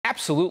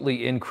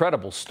absolutely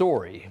incredible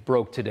story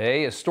broke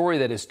today, a story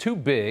that is too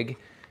big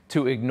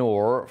to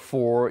ignore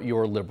for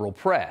your liberal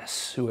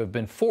press, who have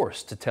been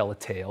forced to tell a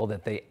tale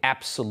that they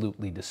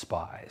absolutely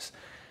despise.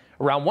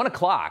 Around 1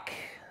 o'clock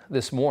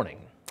this morning,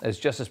 as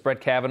Justice Brett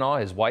Kavanaugh,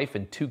 his wife,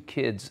 and 2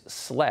 kids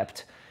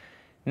slept,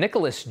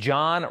 Nicholas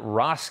John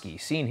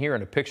Roski, seen here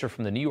in a picture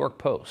from the New York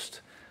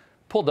Post,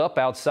 pulled up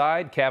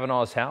outside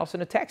Kavanaugh's house in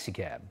a taxi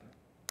cab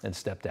and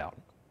stepped out.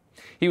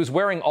 He was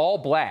wearing all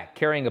black,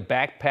 carrying a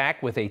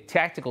backpack with a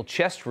tactical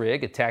chest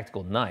rig, a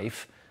tactical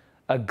knife,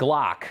 a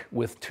Glock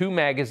with 2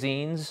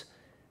 magazines,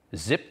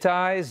 zip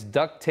ties,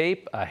 duct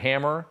tape, a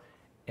hammer,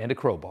 and a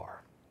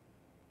crowbar.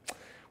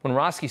 When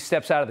Roski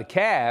steps out of the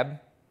cab,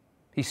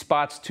 he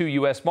spots 2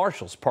 U.S.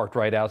 Marshals parked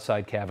right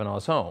outside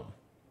Kavanaugh's home.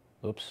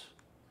 Oops.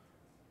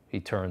 He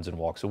turns and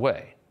walks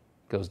away,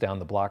 goes down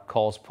the block,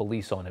 calls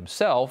police on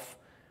himself,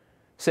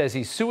 says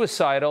he's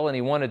suicidal and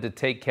he wanted to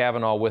take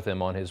Kavanaugh with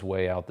him on his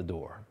way out the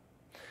door.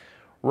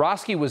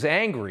 Roski was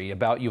angry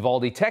about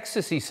Uvalde,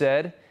 Texas, he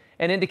said,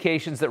 and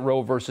indications that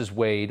Roe versus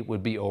Wade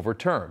would be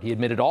overturned. He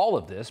admitted all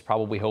of this,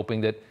 probably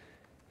hoping that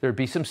there'd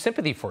be some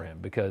sympathy for him,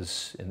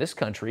 because in this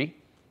country,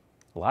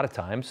 a lot of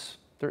times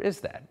there is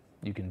that.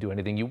 You can do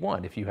anything you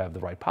want if you have the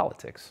right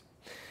politics.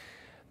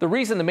 The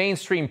reason the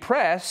mainstream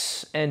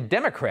press and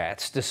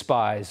Democrats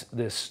despise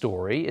this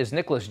story is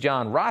Nicholas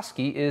John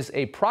Roski is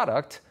a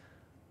product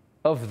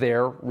of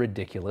their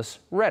ridiculous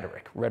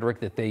rhetoric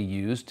that they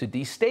use to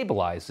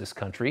destabilize this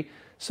country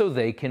so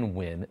they can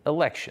win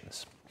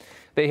elections.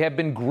 They have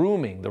been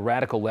grooming the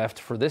radical left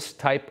for this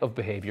type of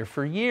behavior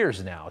for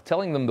years now,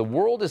 telling them the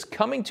world is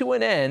coming to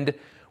an end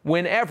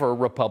whenever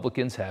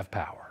Republicans have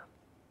power.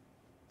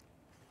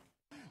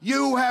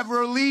 You have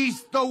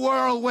released the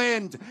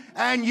whirlwind,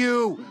 and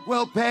you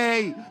will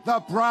pay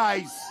the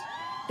price.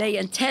 They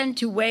intend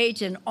to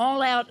wage an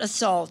all-out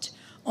assault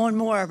on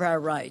more of our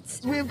rights.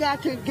 We've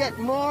got to get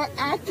more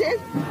active.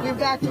 We've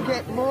got to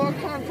get more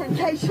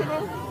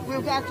confrontational.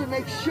 We've got to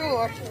make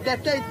sure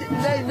that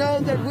they know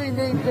that we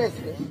mean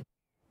business.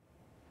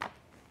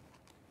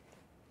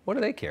 What do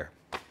they care?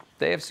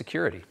 They have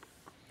security.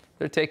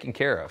 They're taken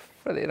care of.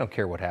 They don't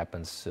care what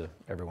happens to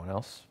everyone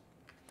else.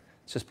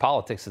 It's just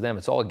politics to them.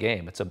 It's all a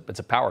game. It's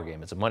a power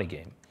game. It's a money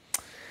game.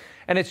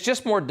 And it's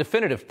just more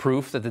definitive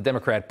proof that the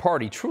Democrat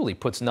Party truly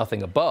puts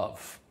nothing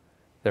above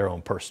their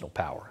own personal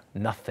power.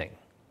 Nothing.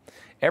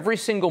 Every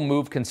single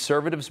move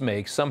conservatives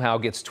make somehow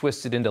gets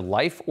twisted into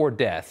life or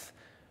death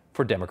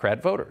for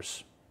Democrat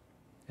voters.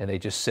 And they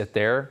just sit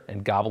there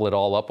and gobble it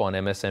all up on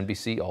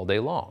MSNBC all day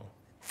long.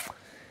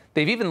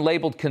 They've even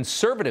labeled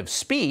conservative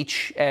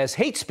speech as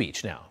hate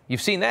speech now.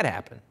 You've seen that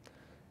happen.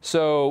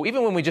 So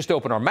even when we just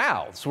open our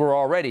mouths, we're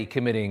already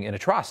committing an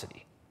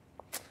atrocity.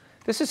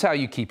 This is how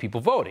you keep people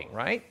voting,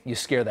 right? You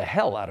scare the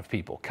hell out of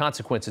people.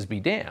 Consequences be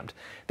damned.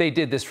 They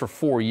did this for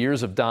 4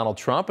 years of Donald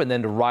Trump, and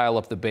then to rile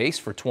up the base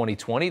for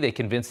 2020, they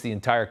convinced the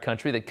entire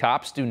country that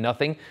cops do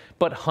nothing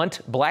but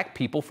hunt black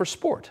people for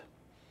sport.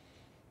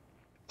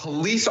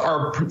 Police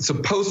are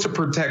supposed to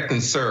protect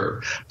and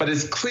serve, but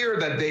it's clear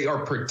that they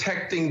are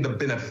protecting the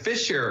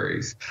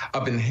beneficiaries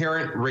of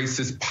inherent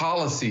racist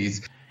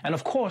policies. And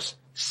of course,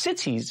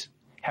 cities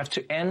have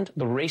to end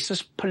the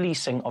racist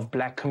policing of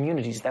black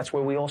communities. That's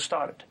where we all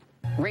started.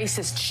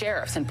 Racist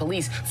sheriffs and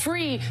police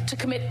free to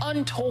commit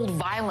untold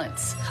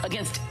violence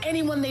against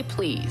anyone they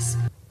please.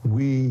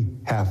 We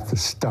have to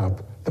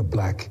stop the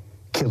black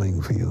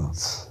killing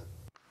fields.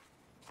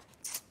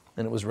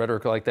 And it was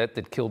rhetoric like that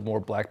that killed more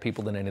black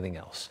people than anything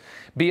else.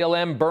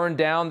 BLM burned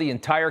down the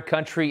entire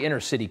country. Inner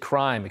city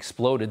crime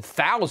exploded.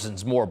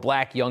 Thousands more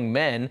black young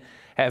men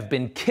have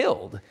been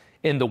killed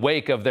in the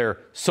wake of their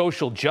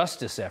social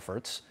justice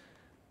efforts.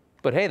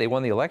 But hey, they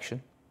won the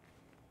election.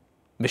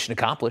 Mission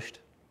accomplished.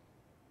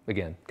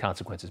 Again,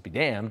 consequences be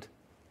damned.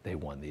 They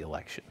won the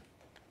election.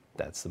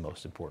 That's the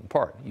most important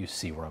part. You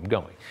see where I'm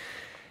going.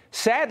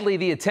 Sadly,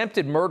 the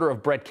attempted murder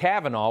of Brett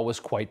Kavanaugh was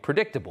quite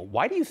predictable.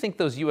 Why do you think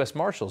those U.S.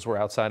 Marshals were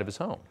outside of his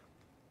home?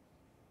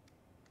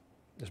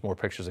 There's more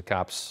pictures of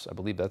cops. I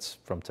believe that's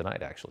from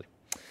tonight, actually.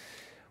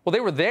 Well, they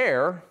were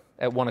there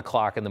at 1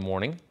 o'clock in the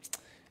morning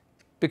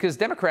because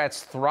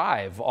Democrats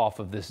thrive off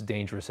of this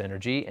dangerous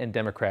energy, and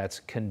Democrats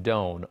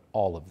condone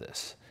all of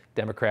this.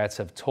 Democrats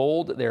have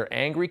told their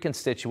angry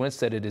constituents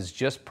that it is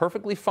just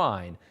perfectly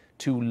fine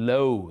to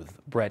loathe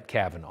Brett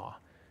Kavanaugh,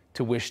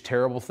 to wish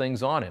terrible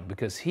things on him,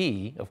 because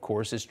he, of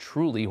course, is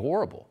truly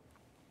horrible.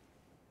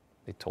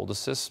 They told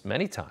us this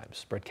many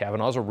times. Brett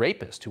Kavanaugh is a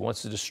rapist who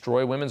wants to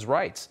destroy women's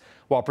rights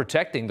while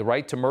protecting the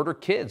right to murder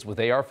kids with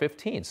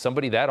AR-15s.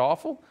 Somebody that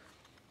awful?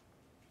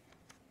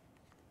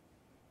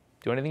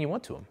 Do anything you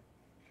want to him.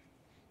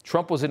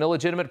 Trump was an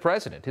illegitimate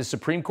president. His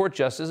Supreme Court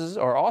justices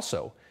are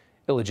also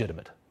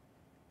illegitimate.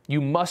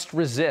 You must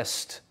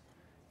resist.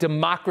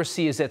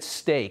 Democracy is at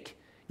stake.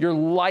 Your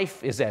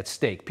life is at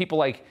stake. People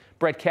like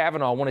Brett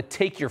Kavanaugh want to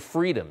take your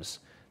freedoms.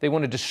 They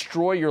want to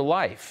destroy your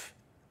life.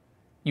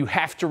 You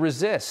have to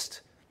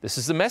resist. This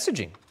is the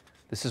messaging.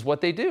 This is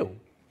what they do.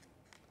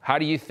 How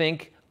do you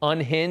think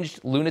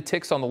unhinged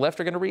lunatics on the left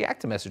are going to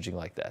react to messaging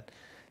like that?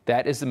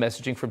 That is the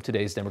messaging from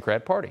today's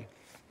Democrat Party.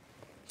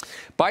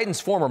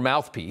 Biden's former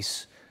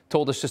mouthpiece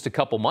told us just a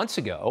couple months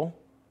ago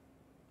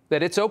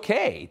that it's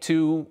okay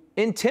to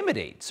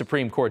intimidate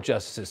Supreme Court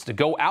justices, to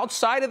go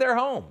outside of their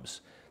homes,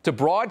 to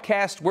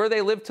broadcast where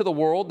they live to the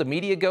world. The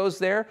media goes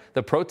there.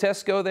 The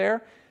protests go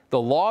there. The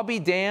law be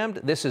damned.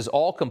 This is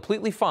all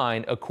completely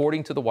fine,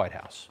 according to the White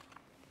House.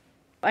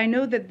 I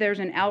know that there's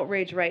an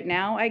outrage right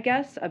now, I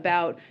guess,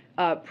 about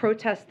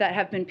protests that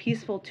have been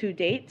peaceful to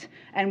date,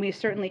 and we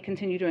certainly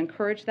continue to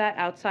encourage that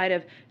outside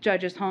of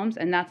judges' homes,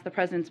 and that's the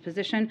president's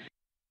position.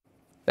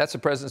 That's the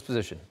president's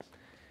position.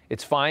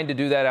 It's fine to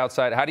do that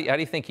outside. How do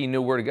you think he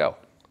knew where to go?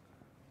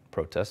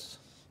 Protests.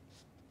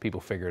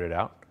 People figured it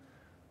out.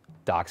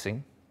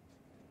 Doxing.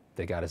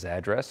 They got his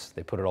address.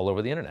 They put it all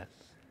over the internet.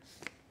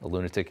 A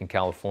lunatic in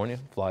California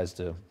flies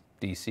to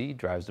D.C.,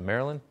 drives to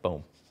Maryland.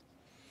 Boom.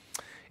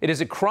 It is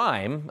a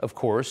crime, of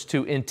course,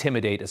 to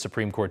intimidate a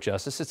Supreme Court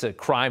justice. It's a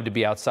crime to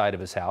be outside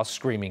of his house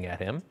screaming at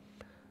him.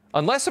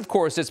 Unless, of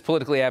course, it's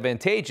politically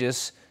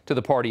advantageous to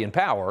the party in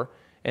power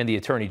and the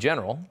Attorney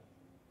General.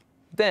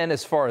 Then,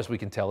 as far as we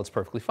can tell, it's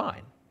perfectly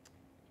fine.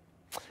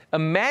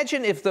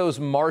 Imagine if those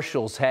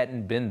marshals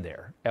hadn't been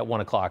there at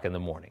 1 o'clock in the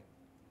morning.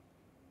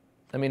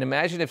 I mean,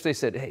 imagine if they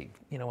said, hey,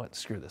 you know what,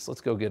 screw this. Let's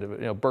go get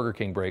a Burger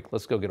King break.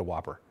 Let's go get a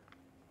Whopper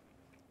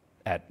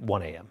at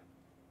 1 a.m.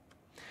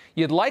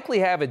 You'd likely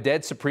have a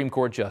dead Supreme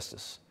Court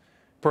justice,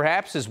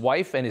 perhaps his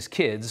wife and his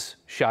kids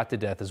shot to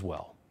death as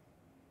well.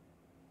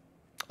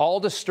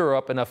 All to stir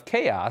up enough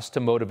chaos to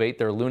motivate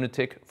their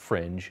lunatic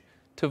fringe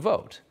to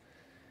vote.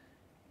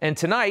 And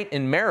tonight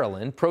in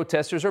Maryland,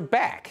 protesters are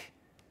back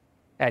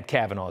at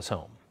Kavanaugh's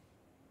home.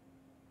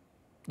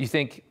 You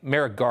think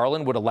Merrick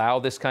Garland would allow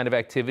this kind of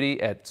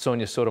activity at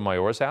Sonia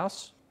Sotomayor's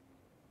house?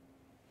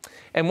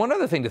 And one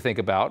other thing to think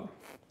about,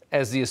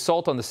 as the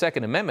assault on the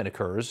Second Amendment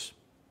occurs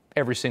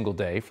every single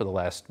day for the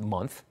last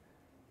month,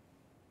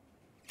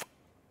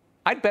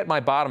 I'd bet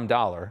my bottom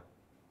dollar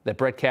that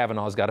Brett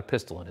Kavanaugh's got a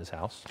pistol in his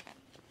house.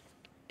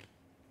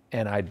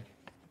 And I'd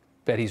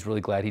bet he's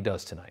really glad he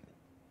does tonight.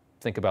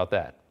 Think about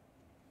that.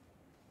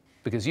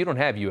 Because you don't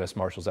have U.S.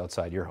 Marshals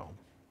outside your home.